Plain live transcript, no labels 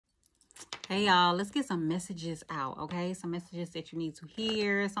Hey y'all, let's get some messages out, okay? Some messages that you need to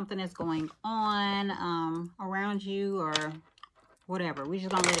hear, something that's going on around you or whatever. We're just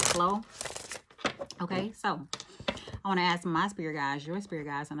gonna let it flow. Okay, so I want to ask my spirit guides, your spirit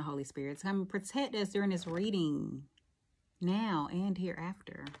guides, and the Holy Spirit to come protect us during this reading now and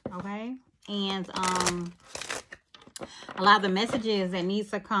hereafter. Okay, and allow the messages that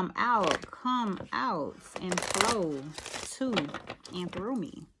needs to come out and flow to and through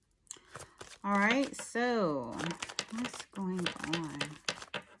me. All right, so what's going on?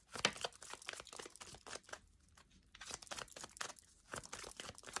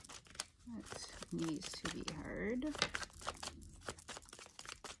 What needs to be heard?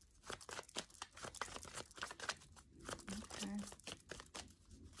 Okay.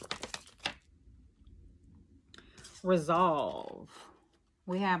 Resolve.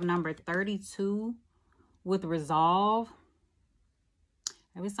 We have number 32 with resolve.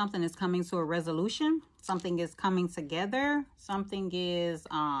 Maybe something is coming to a resolution. Something is coming together. Something is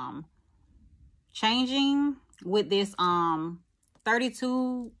changing with this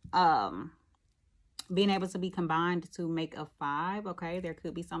 32 being able to be combined to make a 5. Okay, there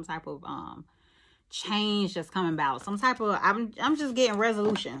could be some type of change that's coming about. Some type of I'm just getting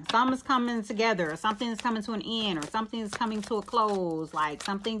resolution. Something's coming together. Something is coming to an end, or something is coming to a close. Like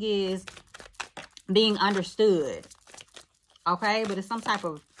something is being understood. Okay, but it's some type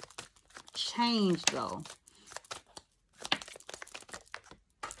of change though.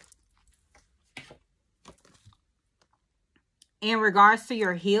 In regards to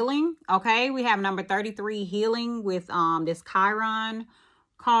your healing, okay, we have number 33, healing, with this Chiron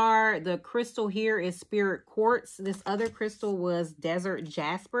card. The crystal here is spirit quartz. This other crystal was desert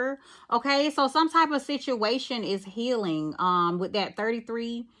jasper. Okay, so some type of situation is healing with that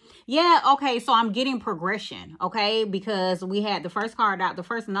 33. Yeah, okay, so I'm getting progression, okay, because we had the first card out, the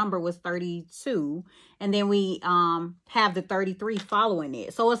first number was 32, and then we have the 33 following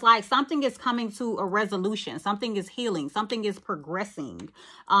it. So it's like something is coming to a resolution, something is healing, something is progressing.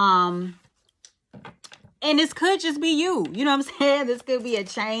 And this could just be you. You know what I'm saying? This could be a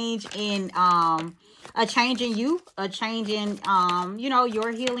change in you, a change in you know,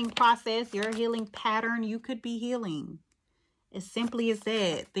 your healing process, your healing pattern. You could be healing. As simply as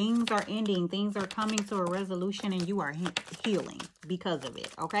that. Things are ending, things are coming to a resolution, and you are healing because of it.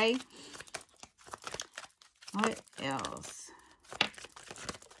 Okay? What else?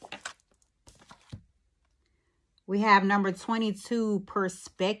 We have number 22,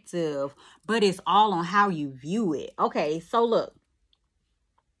 perspective, but it's all on how you view it. Okay, so look.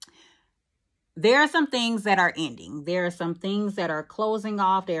 There are some things that are ending. There are some things that are closing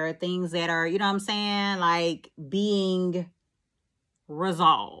off. There are things that are, you know what I'm saying, like being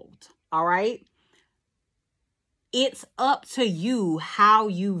resolved. All right? It's up to you how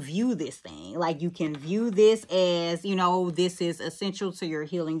you view this thing. Like, you can view this as, you know, this is essential to your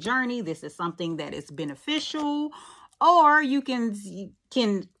healing journey. This is something that is beneficial. Or you can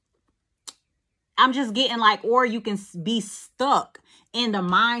I'm just getting like, or you can be stuck in the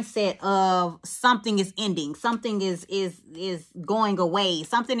mindset of something is ending. Something is going away.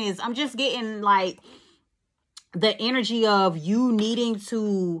 Something is, I'm just getting like the energy of you needing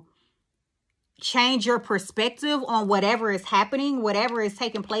to change your perspective on whatever is happening, whatever is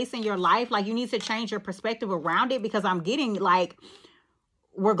taking place in your life. Like, you need to change your perspective around it, because I'm getting like,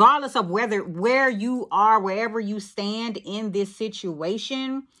 regardless of where you are, wherever you stand in this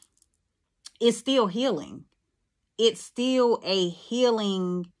situation, it's still healing. It's still a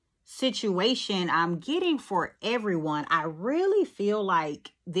healing situation I'm getting for everyone. I really feel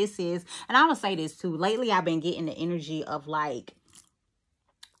like this is, and I'm gonna say this too, lately I've been getting the energy of like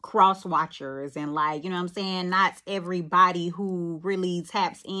cross watchers, and like, you know what I'm saying, not everybody who really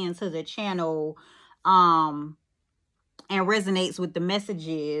taps into the channel and resonates with the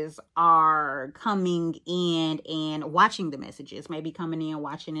messages are coming in and watching the messages, maybe coming in,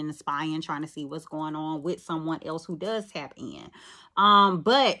 watching and spying, trying to see what's going on with someone else who does tap in.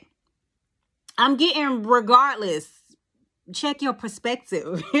 But I'm getting, regardless, check your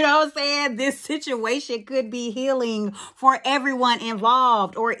perspective. You know what I'm saying? This situation could be healing for everyone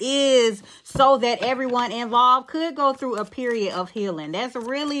involved, or is, so that everyone involved could go through a period of healing. That's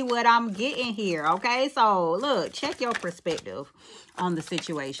really what I'm getting here. Okay, so look, check your perspective on the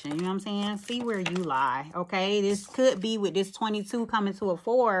situation. You know what I'm saying? See where you lie. Okay, this could be, with this 22 coming to a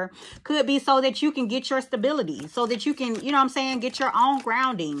 4, could be so that you can get your stability, so that you can, you know what I'm saying, get your own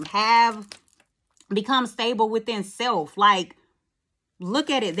grounding, become stable within self. Like, look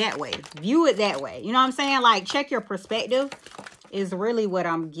at it that way. View it that way. You know what I'm saying? Like, check your perspective is really what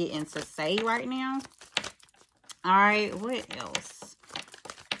I'm getting to say right now. All right, what else?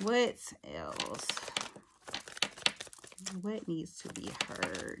 What else? What needs to be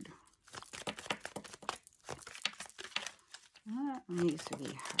heard? What needs to be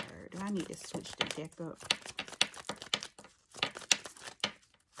heard? I need to switch the deck up.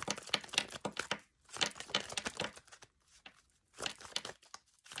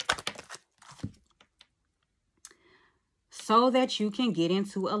 So that you can get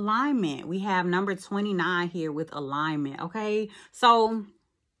into alignment. We have number 29 here with alignment, okay? So,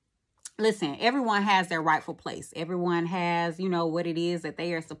 listen, everyone has their rightful place. Everyone has, you know, what it is that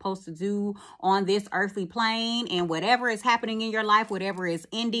they are supposed to do on this earthly plane. And whatever is happening in your life, whatever is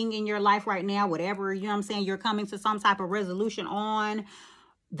ending in your life right now, whatever, you know what I'm saying, you're coming to some type of resolution on,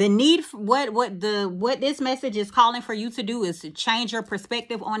 the need for what this message is calling for you to do is to change your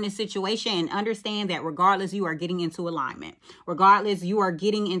perspective on this situation and understand that regardless, you are getting into alignment. Regardless, you are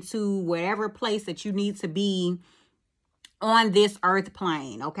getting into whatever place that you need to be on this earth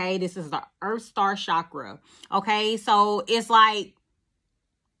plane. Okay, this is the Earth Star chakra. Okay, so it's like,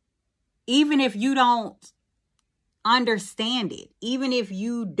 even if you don't understand it, even if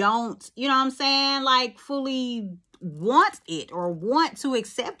you don't, you know what I'm saying, like fully want it or want to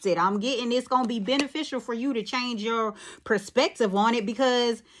accept it, I'm getting it's going to be beneficial for you to change your perspective on it,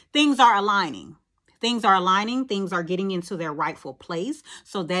 because things are aligning. Things are aligning. Things are getting into their rightful place.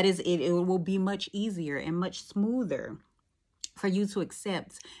 So that is it. It will be much easier and much smoother for you to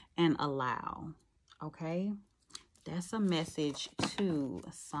accept and allow. Okay. That's a message to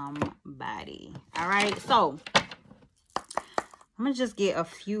somebody. All right. So I'm going to just get a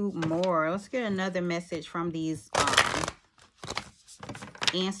few more. Let's get another message from these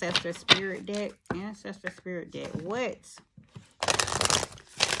Ancestor Spirit deck. Ancestor Spirit deck. What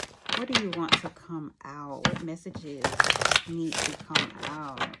do you want to come out? What messages need to come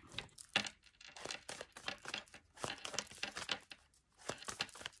out?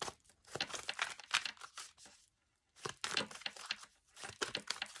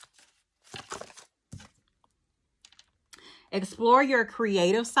 Explore your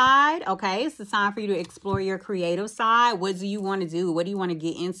creative side. Okay, it's the time for you to explore your creative side. What do you want to do? What do you want to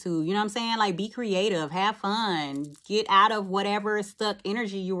get into? You know what I'm saying? Like, be creative, have fun, get out of whatever stuck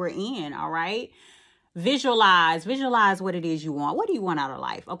energy you were in. All right. Visualize what it is you want. What do you want out of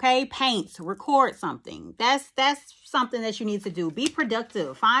life? Okay. Paint, record something. That's something that you need to do. Be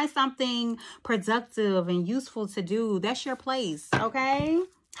productive. Find something productive and useful to do. That's your place. Okay.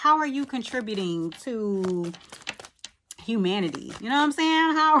 How are you contributing to humanity? You know what I'm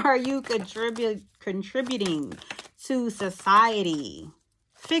saying? How are you contributing to society?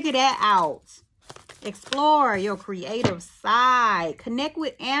 Figure that out. Explore your creative side. Connect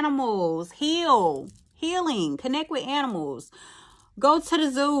with animals. Healing. Connect with animals. Go to the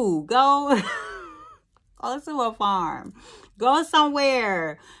zoo. Go to a farm. Go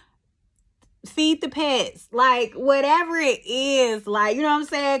somewhere. Feed the pets. Like, whatever it is. Like, you know what I'm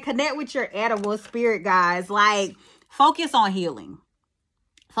saying? Connect with your animal spirit, guys. Like, focus on healing.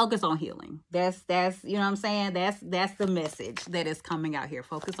 Focus on healing. That's you know what I'm saying? That's the message that is coming out here.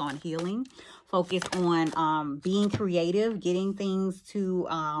 Focus on healing. Focus on being creative, getting things to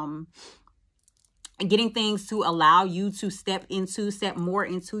allow you to step more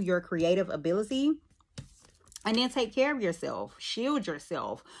into your creative ability. And then take care of yourself. Shield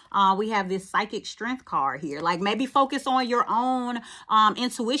yourself. We have this psychic strength card here. Like, maybe focus on your own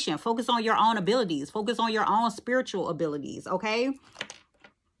intuition. Focus on your own abilities. Focus on your own spiritual abilities. Okay.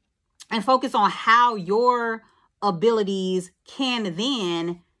 And focus on how your abilities can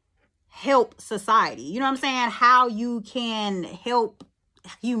then help society. You know what I'm saying? How you can help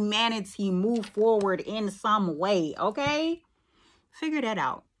humanity move forward in some way. Okay. Figure that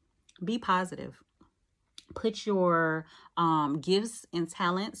out. Be positive. Put your gifts and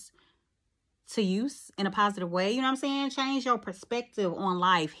talents to use in a positive way. You know what I'm saying? Change your perspective on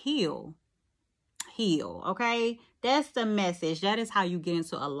life. Heal. Okay? That's the message. That is how you get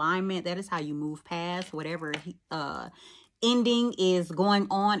into alignment. That is how you move past whatever ending is going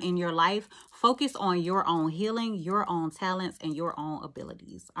on in your life. Focus on your own healing, your own talents, and your own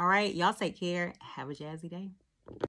abilities. All right? Y'all take care. Have a jazzy day.